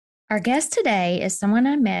Our guest today is someone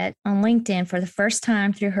I met on LinkedIn for the first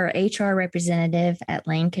time through her HR representative at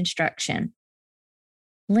Lane Construction.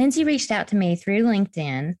 Lindsay reached out to me through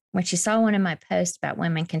LinkedIn when she saw one of my posts about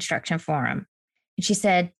Women Construction Forum. And she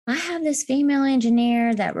said, I have this female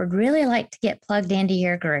engineer that would really like to get plugged into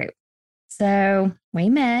your group. So we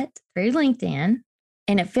met through LinkedIn,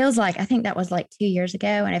 and it feels like, I think that was like 2 years ago,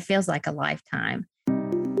 and it feels like a lifetime.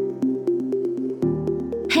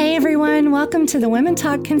 Hey everyone, welcome to the Women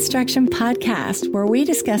Talk Construction podcast, where we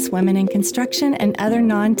discuss women in construction and other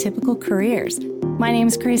non-typical careers. My name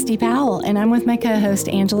is Christy Powell, and I'm with my co-host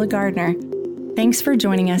Angela Gardner. Thanks for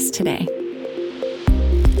joining us today.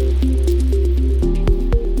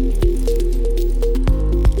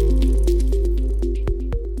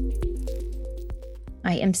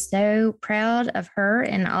 I am so proud of her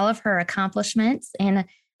and all of her accomplishments, and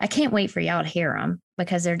I can't wait for y'all to hear them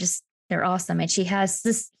because they're awesome. And she has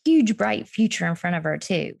this huge, bright future in front of her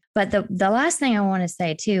too. But the last thing I want to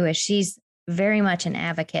say too is she's very much an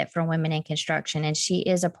advocate for women in construction. And she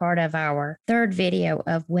is a part of our third video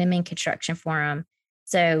of Women Construction Forum.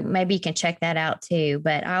 So maybe you can check that out too.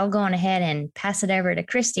 But I'll go on ahead and pass it over to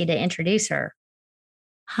Christy to introduce her.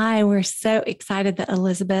 Hi, we're so excited that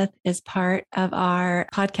Elizabeth is part of our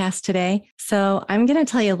podcast today. So I'm going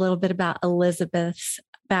to tell you a little bit about Elizabeth's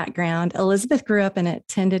background. Elizabeth grew up and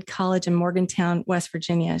attended college in Morgantown, West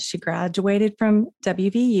Virginia. She graduated from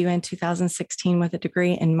WVU in 2016 with a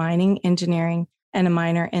degree in mining engineering and a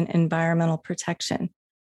minor in environmental protection.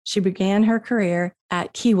 She began her career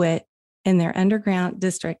at Kiewit in their underground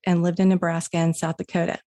district and lived in Nebraska and South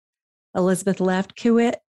Dakota. Elizabeth left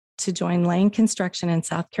Kiewit to join Lane Construction in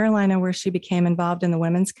South Carolina, where she became involved in the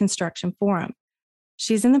Women's Construction Forum.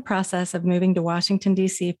 She's in the process of moving to Washington,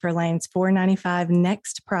 D.C. for Lane's 495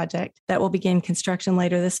 Next project that will begin construction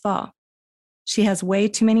later this fall. She has way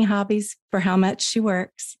too many hobbies for how much she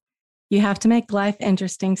works. You have to make life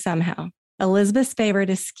interesting somehow. Elizabeth's favorite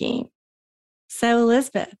is skiing. So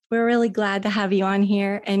Elizabeth, we're really glad to have you on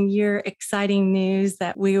here and your exciting news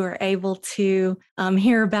that we were able to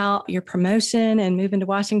hear about your promotion and moving to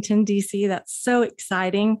Washington, D.C. That's so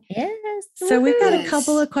exciting. Yes. So we've got a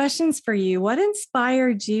couple of questions for you. What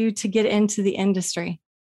inspired you to get into the industry?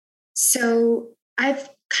 So I've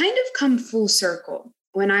kind of come full circle.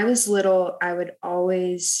 When I was little, I would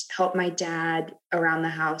always help my dad around the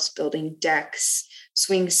house, building decks,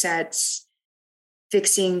 swing sets,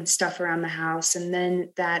 fixing stuff around the house. And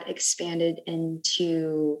then that expanded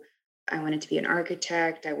into, I wanted to be an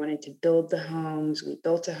architect. I wanted to build the homes. We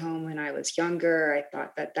built a home when I was younger. I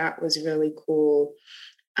thought that was really cool.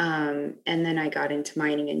 And then I got into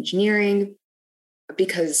mining engineering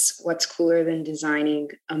because what's cooler than designing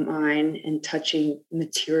a mine and touching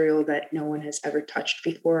material that no one has ever touched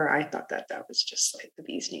before? I thought that was just like the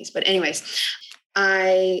bee's knees. But anyways,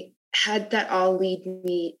 I had that all lead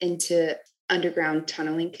me into underground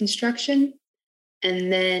tunneling construction.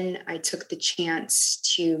 And then I took the chance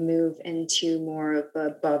to move into more of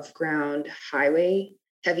above ground highway,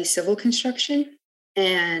 heavy civil construction.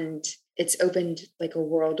 And it's opened like a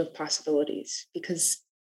world of possibilities because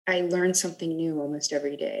I learn something new almost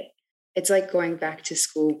every day. It's like going back to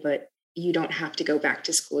school, but you don't have to go back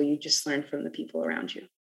to school. You just learn from the people around you.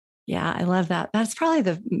 Yeah, I love that. That's probably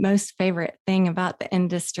the most favorite thing about the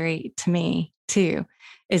industry to me too,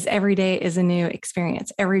 is every day is a new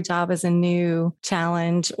experience. Every job is a new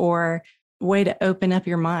challenge or way to open up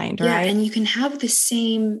your mind, right? Yeah, and you can have the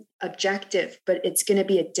same objective, but it's going to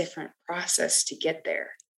be a different process to get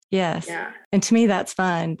there. Yes. Yeah. And to me, that's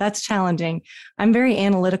fun. That's challenging. I'm very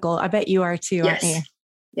analytical. I bet you are too, aren't you?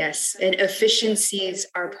 Yes. And efficiencies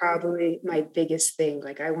are probably my biggest thing.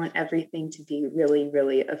 Like I want everything to be really,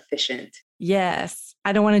 really efficient. Yes.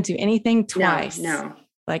 I don't want to do anything twice. No.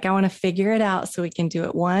 Like I want to figure it out so we can do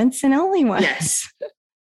it once and only once. Yes.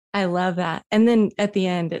 I love that. And then at the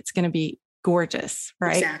end, it's going to be gorgeous,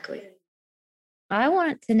 right? Exactly. I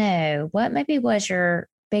want to know what maybe was your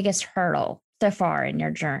biggest hurdle so far in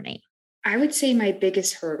your journey? I would say my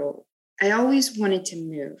biggest hurdle, I always wanted to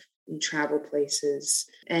move and travel places,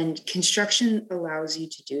 and construction allows you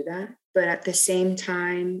to do that. But at the same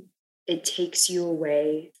time, it takes you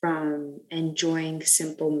away from enjoying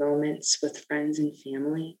simple moments with friends and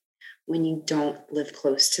family when you don't live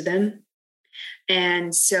close to them.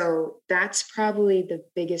 And so that's probably the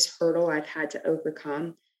biggest hurdle I've had to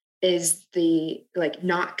overcome, is the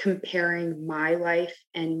not comparing my life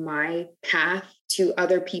and my path to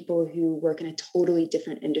other people who work in a totally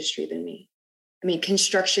different industry than me. I mean,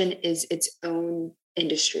 construction is its own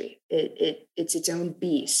industry. It's its own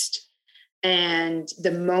beast. And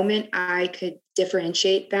the moment I could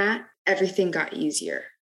differentiate that, everything got easier.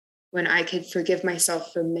 when I could forgive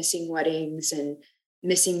myself for missing weddings and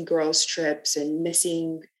missing girls' trips and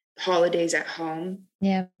missing holidays at home.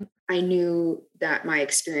 Yeah. I knew that my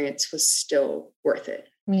experience was still worth it.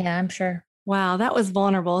 Yeah, I'm sure. Wow, that was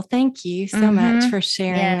vulnerable. Thank you so much for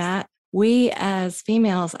sharing that. We as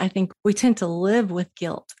females, I think we tend to live with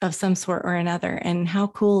guilt of some sort or another. And how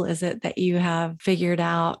cool is it that you have figured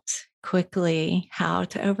out quickly how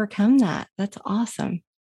to overcome that? That's awesome.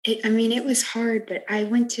 It was hard, but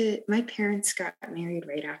my parents got married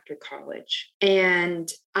right after college. And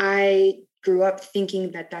I grew up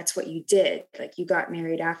thinking that that's what you did. Like, you got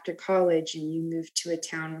married after college and you moved to a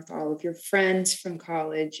town with all of your friends from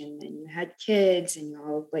college, and then you had kids and you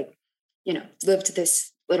all lived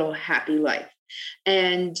this little happy life.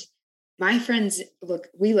 And my friends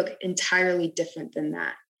we look entirely different than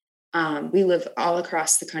that. We live all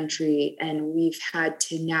across the country, and we've had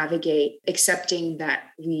to navigate accepting that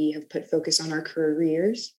we have put focus on our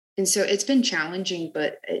careers. And so it's been challenging,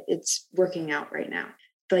 but it's working out right now.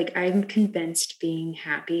 Like, I'm convinced being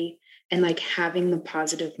happy and like having the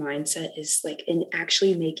positive mindset is like, in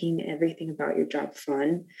actually making everything about your job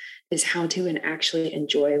fun is how to actually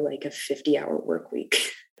enjoy like a 50-hour work week.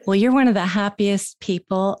 Well, you're one of the happiest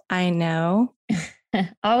people I know.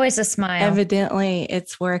 Always a smile. Evidently,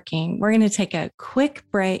 it's working. We're going to take a quick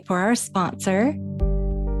break for our sponsor.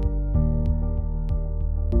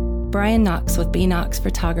 Brian Knox with B Knox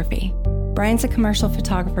Photography. Brian's a commercial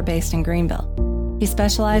photographer based in Greenville. He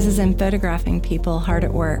specializes in photographing people hard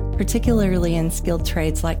at work, particularly in skilled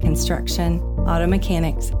trades like construction, auto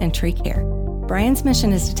mechanics, and tree care. Brian's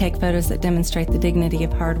mission is to take photos that demonstrate the dignity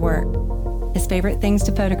of hard work. His favorite things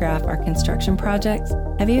to photograph are construction projects,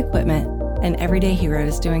 heavy equipment, and everyday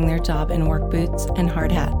heroes doing their job in work boots and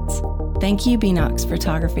hard hats. Thank you, B Knox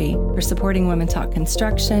Photography, for supporting Women Talk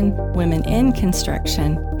Construction, Women in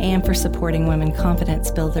Construction, and for supporting women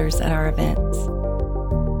confidence builders at our events.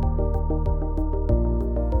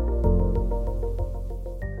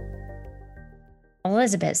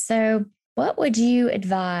 Elizabeth, so what would you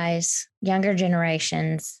advise younger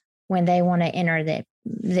generations when they want to enter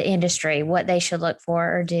the industry, what they should look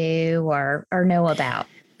for or do or know about?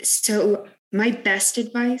 So my best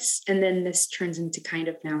advice, and then this turns into kind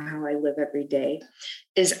of now how I live every day,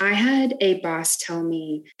 is I had a boss tell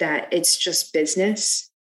me that it's just business.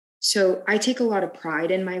 So I take a lot of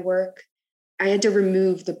pride in my work. I had to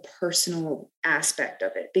remove the personal aspect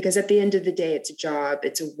of it because at the end of the day, it's a job,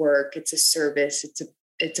 it's a work, it's a service,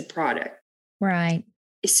 it's a product. Right.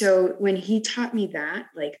 So when he taught me that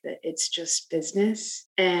it's just business,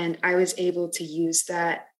 and I was able to use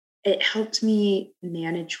that, it helped me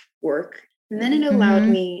manage work. And then it allowed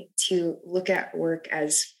me to look at work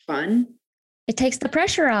as fun. It takes the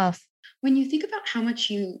pressure off. When you think about how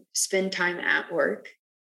much you spend time at work,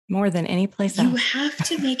 more than any place else, you have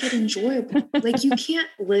to make it enjoyable. Like, you can't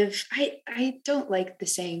live. I don't like the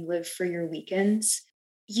saying live for your weekends.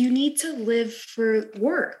 You need to live for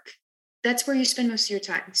work. That's where you spend most of your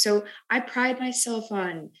time. So I pride myself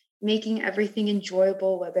on making everything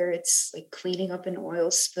enjoyable, whether it's like cleaning up an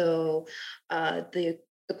oil spill, the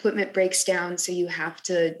equipment breaks down, so you have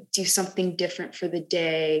to do something different for the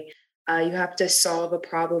day. You have to solve a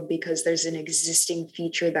problem because there's an existing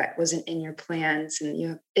feature that wasn't in your plans,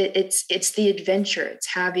 and it's the adventure. It's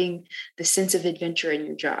having the sense of adventure in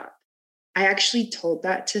your job. I actually told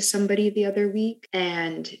that to somebody the other week,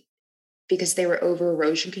 and because they were over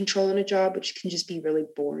erosion control in a job, which can just be really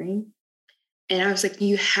boring. And I was like,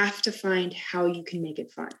 you have to find how you can make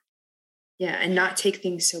it fun. Yeah. And not take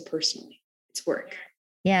things so personally. It's work.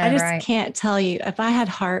 Yeah. I just can't tell you, if I had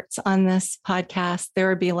hearts on this podcast, there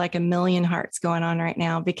would be like a million hearts going on right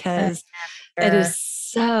now, because it is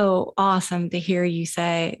so awesome to hear you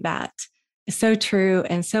say that. It's so true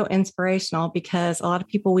and so inspirational, because a lot of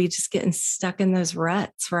people, we just getting stuck in those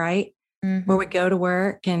ruts, right? Where we go to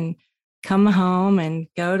work and come home and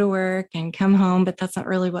go to work and come home, but that's not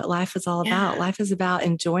really what life is all about. Life is about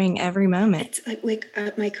enjoying every moment. It's like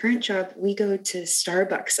at my current job, we go to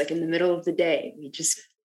Starbucks like in the middle of the day.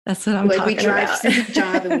 That's what I'm talking about. We drive to the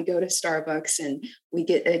job and we go to Starbucks and we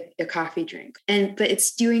get a coffee drink. But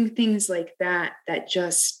it's doing things like that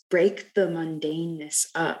just break the mundaneness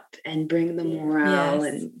up and bring the morale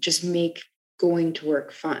and just make going to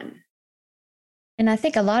work fun. And I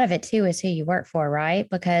think a lot of it too is who you work for, right?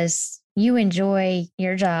 Because you enjoy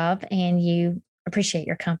your job and you appreciate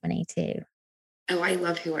your company too. Oh, I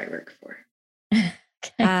love who I work for.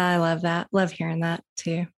 I love that. Love hearing that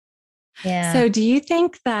too. Yeah. So do you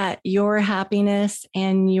think that your happiness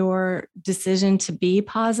and your decision to be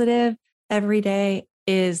positive every day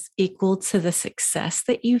is equal to the success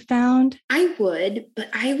that you found? I would, but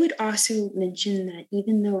I would also mention that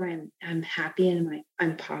even though I'm happy and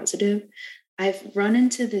I'm positive, I've run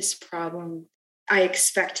into this problem. I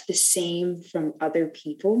expect the same from other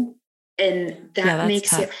people, and that makes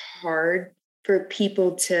tough. it hard for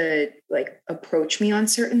people to like approach me on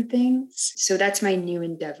certain things. So that's my new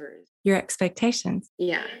endeavor. Your expectations.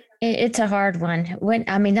 Yeah. It's a hard one.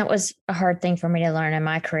 That was a hard thing for me to learn in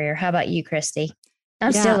my career. How about you, Christy?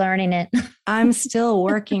 I'm still learning it. I'm still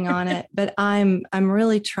working on it, but I'm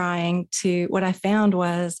really trying to, what I found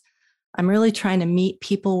was I'm really trying to meet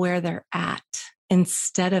people where they're at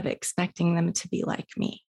instead of expecting them to be like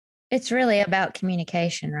me. It's really about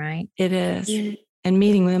communication, right? It is. Yeah. And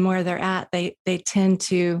meeting them where they're at, they tend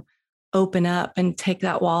to open up and take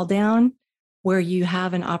that wall down where you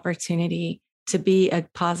have an opportunity to be a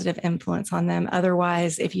positive influence on them.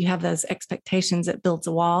 Otherwise, if you have those expectations, it builds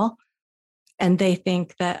a wall. And they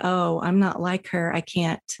think that, oh, I'm not like her, I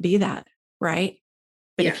can't be that, right?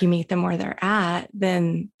 But if you meet them where they're at,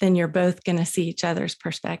 then you're both going to see each other's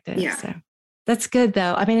perspective. Yeah. So that's good,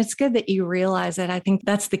 though. It's good that you realize it. I think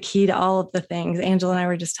that's the key to all of the things. Angela and I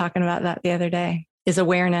were just talking about that the other day, is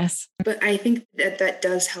awareness. But I think that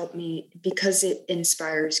does help me because it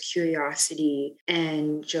inspires curiosity,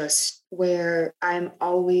 and just where I'm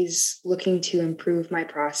always looking to improve my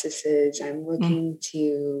processes. I'm looking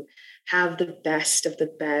to have the best of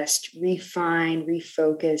the best, refine,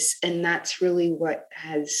 refocus. And that's really what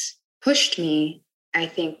has pushed me, I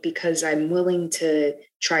think, because I'm willing to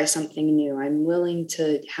try something new. I'm willing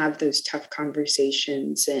to have those tough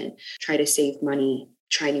conversations and try to save money,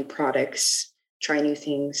 try new products, try new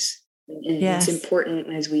things. And it's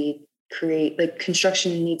important as we create, like,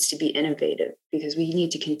 construction needs to be innovative because we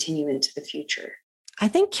need to continue into the future. I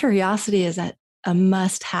think curiosity is a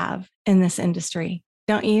must-have in this industry,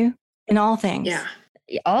 don't you? In all things. Yeah.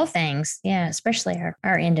 All things. Yeah. Especially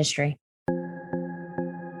our industry.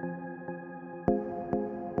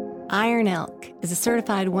 Iron Elk is a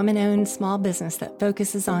certified woman-owned small business that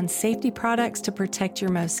focuses on safety products to protect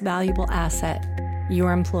your most valuable asset,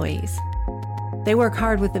 your employees. They work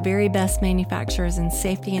hard with the very best manufacturers in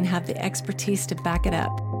safety and have the expertise to back it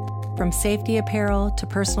up. From safety apparel to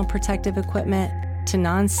personal protective equipment to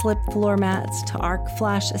non-slip floor mats to arc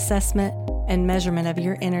flash assessment and measurement of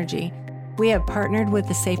your energy, we have partnered with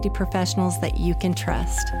the safety professionals that you can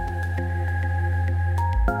trust.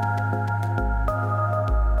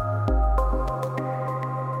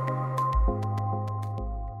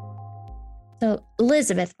 So,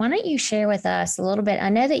 Elizabeth, why don't you share with us a little bit? I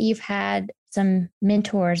know that you've had some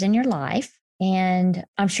mentors in your life, and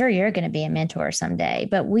I'm sure you're going to be a mentor someday,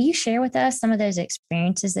 but will you share with us some of those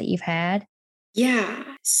experiences that you've had? Yeah.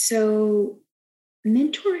 So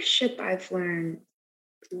mentorship, I've learned,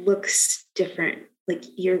 looks different. Like,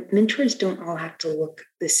 your mentors don't all have to look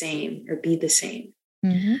the same or be the same.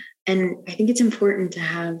 Mm-hmm. And I think it's important to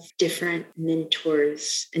have different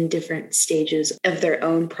mentors in different stages of their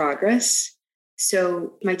own progress.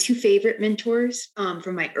 So my two favorite mentors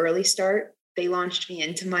from my early start, they launched me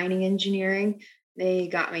into mining engineering. They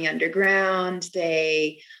got me underground.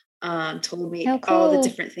 They told me all the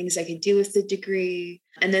different things I could do with the degree.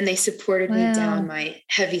 And then they supported me down my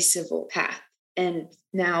heavy civil path. And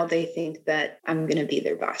now they think that I'm going to be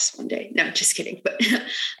their boss one day. No, just kidding. But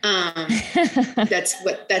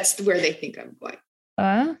that's where they think I'm going.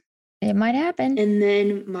 Well, it might happen. And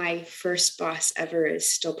then my first boss ever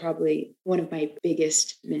is still probably one of my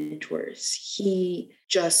biggest mentors. He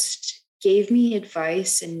just gave me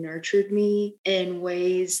advice and nurtured me in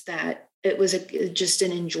ways that it was just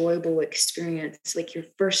an enjoyable experience. Like, your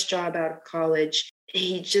first job out of college,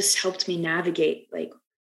 he just helped me navigate, like,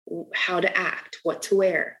 how to act, what to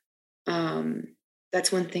wear. That's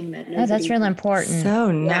one thing that that's really important.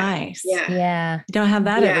 So nice. Yeah. You don't have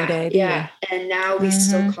that every day, do you? And now we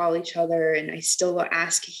still call each other, and I still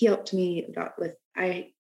ask. He helped me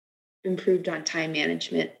I improved on time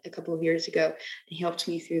management a couple of years ago, and he helped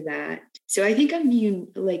me through that. So I think I'm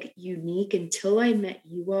unique. Until I met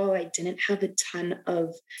you all, I didn't have a ton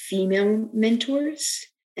of female mentors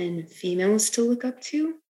and females to look up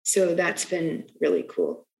to. So that's been really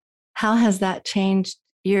cool. How has that changed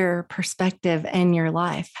your perspective and your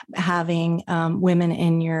life, having women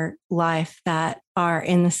in your life that are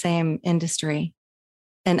in the same industry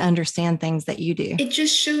and understand things that you do? It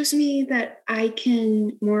just shows me that I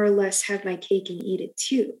can more or less have my cake and eat it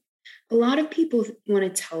too. A lot of people want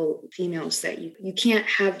to tell females that you can't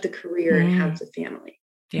have the career and have the family.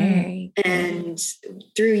 And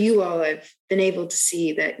through you all, I've been able to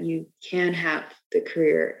see that you can have the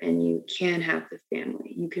career and you can have the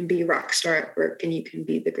family. You can be a rock star at work and you can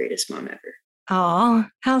be the greatest mom ever. Oh,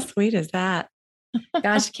 how sweet is that?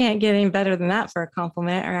 Gosh, you can't get any better than that for a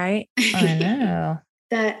compliment, right? I know.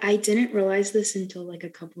 That I didn't realize this until like a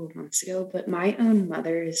couple of months ago, but my own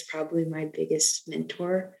mother is probably my biggest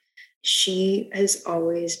mentor. She has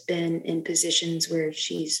always been in positions where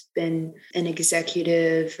she's been an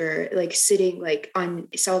executive or like sitting like on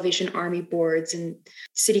Salvation Army boards and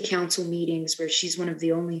city council meetings where she's one of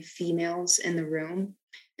the only females in the room.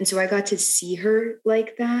 And so I got to see her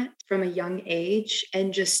like that from a young age.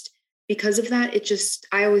 And just because of that,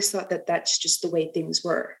 I always thought that that's just the way things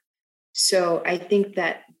were. So I think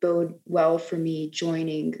that bode well for me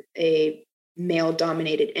joining a male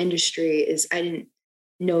dominated industry is I didn't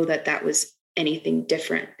know that that was anything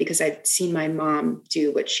different because I'd seen my mom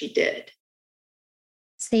do what she did.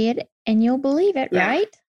 See it and you'll believe it, Yeah.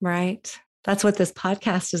 right? Right. That's what this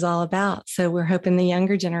podcast is all about. So we're hoping the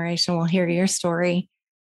younger generation will hear your story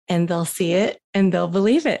and they'll see it and they'll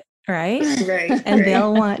believe it. Right. Right. And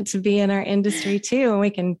they'll want to be in our industry too. And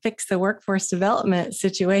we can fix the workforce development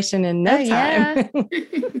situation in no time.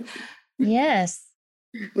 Yeah. Yes.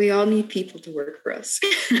 We all need people to work for us.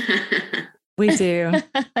 We do.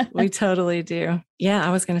 We totally do. Yeah.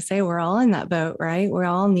 I was going to say, we're all in that boat, right? We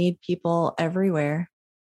all need people everywhere.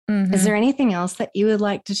 Mm-hmm. Is there anything else that you would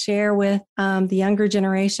like to share with the younger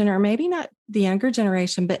generation, or maybe not the younger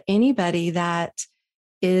generation, but anybody that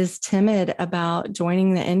is timid about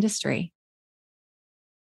joining the industry?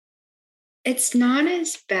 It's not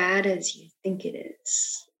as bad as you think it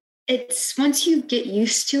is. It's once you get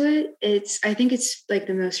used to it, I think it's like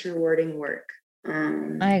the most rewarding work.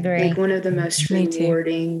 I agree. Like one of the most Me too.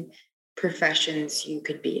 rewarding professions you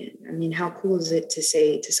could be in. I mean, how cool is it to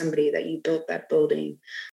say to somebody that you built that building?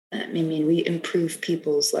 I mean, we improve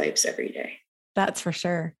people's lives every day. That's for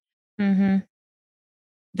sure. Mm-hmm.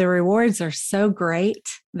 The rewards are so great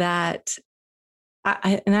that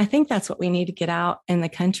I think that's what we need to get out in the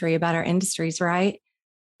country about our industries, right?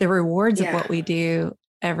 The rewards of what we do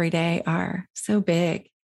every day are so big.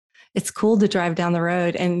 It's cool to drive down the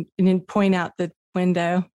road and point out the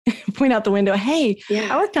window, Hey,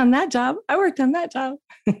 I worked on that job.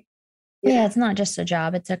 Yeah, it's not just a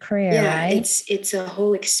job, it's a career, right? It's a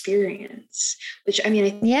whole experience, which I mean,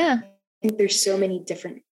 I think there's so many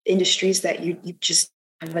different industries that you just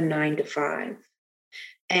have a 9 to 5.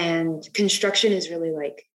 And construction is really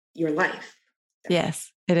like your life. Yes,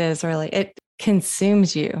 it is really. It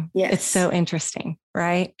consumes you. Yes. It's so interesting,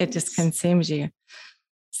 right? It just consumes you.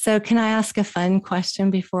 So can I ask a fun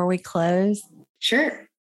question before we close? Sure.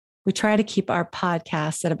 We try to keep our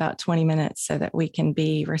podcasts at about 20 minutes so that we can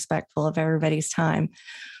be respectful of everybody's time.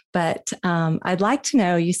 But I'd like to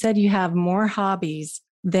know, you said you have more hobbies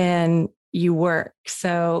than you work.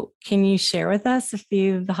 So can you share with us a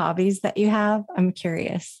few of the hobbies that you have? I'm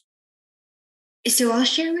curious. So I'll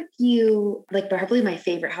share with you like probably my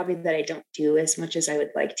favorite hobby that I don't do as much as I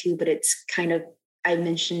would like to, but it's kind of, I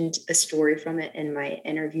mentioned a story from it in my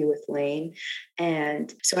interview with Lane.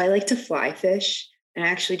 And so I like to fly fish. And I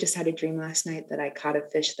actually just had a dream last night that I caught a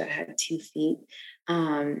fish that had 2 feet.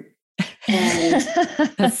 And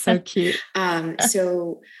that's so cute.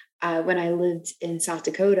 So when I lived in South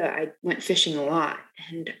Dakota, I went fishing a lot,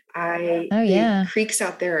 and the creeks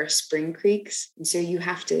out there are spring creeks. And so you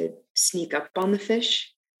have to sneak up on the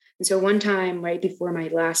fish. And so one time right before my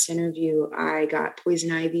last interview, I got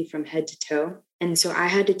poison ivy from head to toe. And so I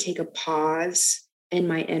had to take a pause in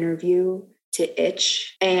my interview to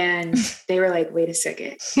itch. And they were like, wait a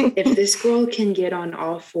second, if this girl can get on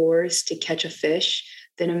all fours to catch a fish,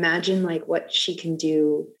 then imagine like what she can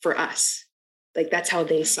do for us. Like that's how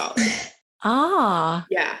they saw it.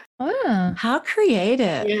 Yeah. Oh, how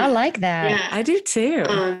creative. Yeah. I like that. Yeah. I do too.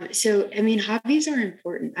 So, I mean, hobbies are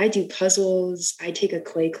important. I do puzzles. I take a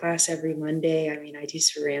clay class every Monday. I mean, I do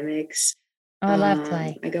ceramics. Oh, I love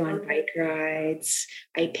clay. I go on bike rides.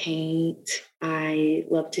 I paint. I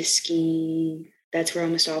love to ski. That's where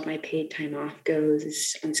almost all of my paid time off goes,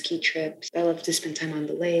 is on ski trips. I love to spend time on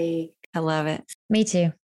the lake. I love it. Me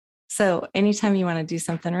too. So anytime you want to do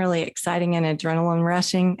something really exciting and adrenaline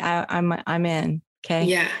rushing, I'm in. Okay.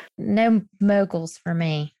 Yeah. No moguls for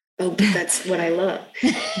me. Oh, but that's what I love.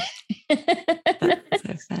 That's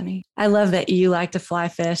so funny. I love that you like to fly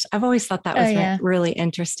fish. I've always thought that was really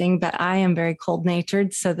interesting, but I am very cold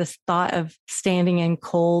natured. So this thought of standing in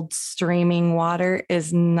cold, streaming water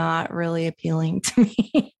is not really appealing to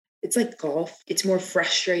me. It's like golf. It's more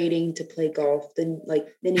frustrating to play golf than like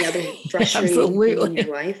any other frustrating thing in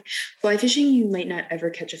your life. Fly fishing, you might not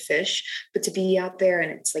ever catch a fish, but to be out there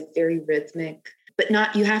and it's like very rhythmic, but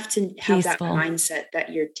not, you have to have peaceful. That mindset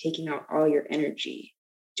that you're taking out all your energy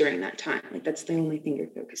during that time. Like that's the only thing you're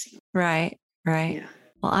focusing on. Right. Yeah.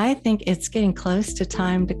 Well, I think it's getting close to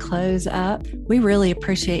time to close up. We really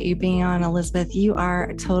appreciate you being on, Elizabeth. You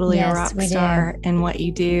are totally a rock star in what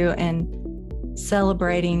you do, and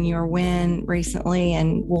celebrating your win recently,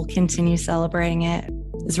 and we'll continue celebrating it,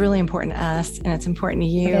 is really important to us, and it's important to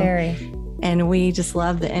you. Very. And we just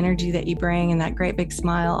love the energy that you bring and that great big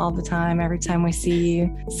smile all the time, every time we see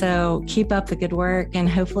you. So keep up the good work, and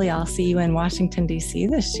hopefully I'll see you in Washington, D.C.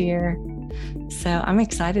 this year. So I'm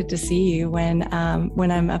excited to see you when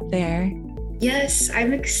I'm up there. Yes,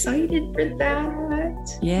 I'm excited for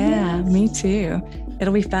that. Yeah, yes. Me too.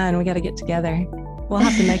 It'll be fun. We got to get together. We'll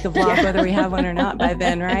have to make a vlog whether we have one or not by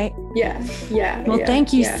then, right? Yeah. Well,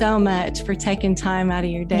 thank you so much for taking time out of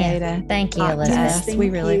your day to thank you, talk to Elizabeth. us. We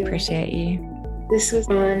really appreciate you. This was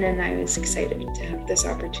fun, and I was excited to have this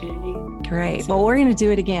opportunity. Great. Well, we're going to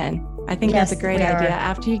do it again. I think that's a great idea.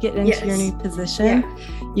 After you get into your new position,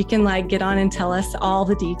 you can get on and tell us all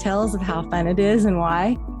the details of how fun it is and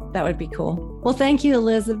why. That would be cool. Well, thank you,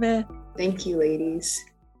 Elizabeth. Thank you, ladies.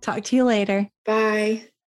 Talk to you later. Bye.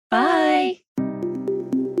 Bye.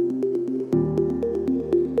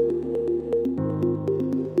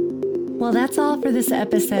 Well, that's all for this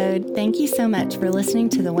episode. Thank you so much for listening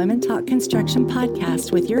to the Women Talk Construction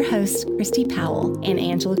podcast with your hosts, Christy Powell and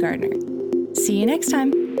Angela Gardner. See you next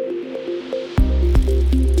time.